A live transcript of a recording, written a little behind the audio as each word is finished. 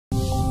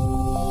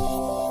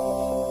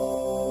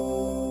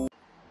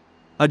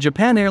A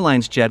Japan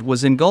Airlines jet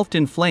was engulfed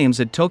in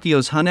flames at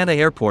Tokyo's Haneda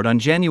airport on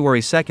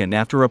January 2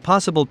 after a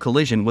possible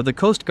collision with a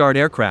Coast Guard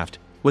aircraft,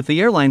 with the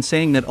airline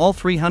saying that all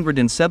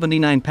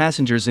 379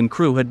 passengers and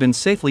crew had been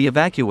safely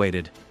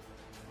evacuated.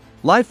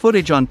 Live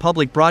footage on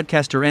public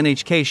broadcaster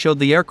NHK showed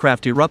the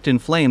aircraft erupt in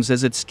flames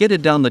as it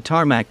skidded down the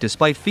tarmac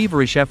despite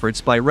feverish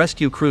efforts by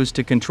rescue crews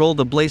to control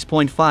the blaze.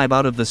 5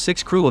 out of the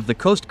 6 crew of the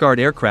Coast Guard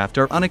aircraft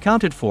are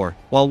unaccounted for,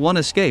 while one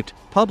escaped.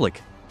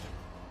 Public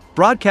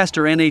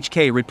broadcaster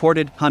NHK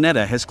reported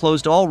Haneda has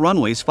closed all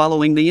runways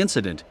following the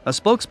incident, a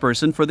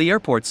spokesperson for the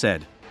airport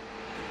said.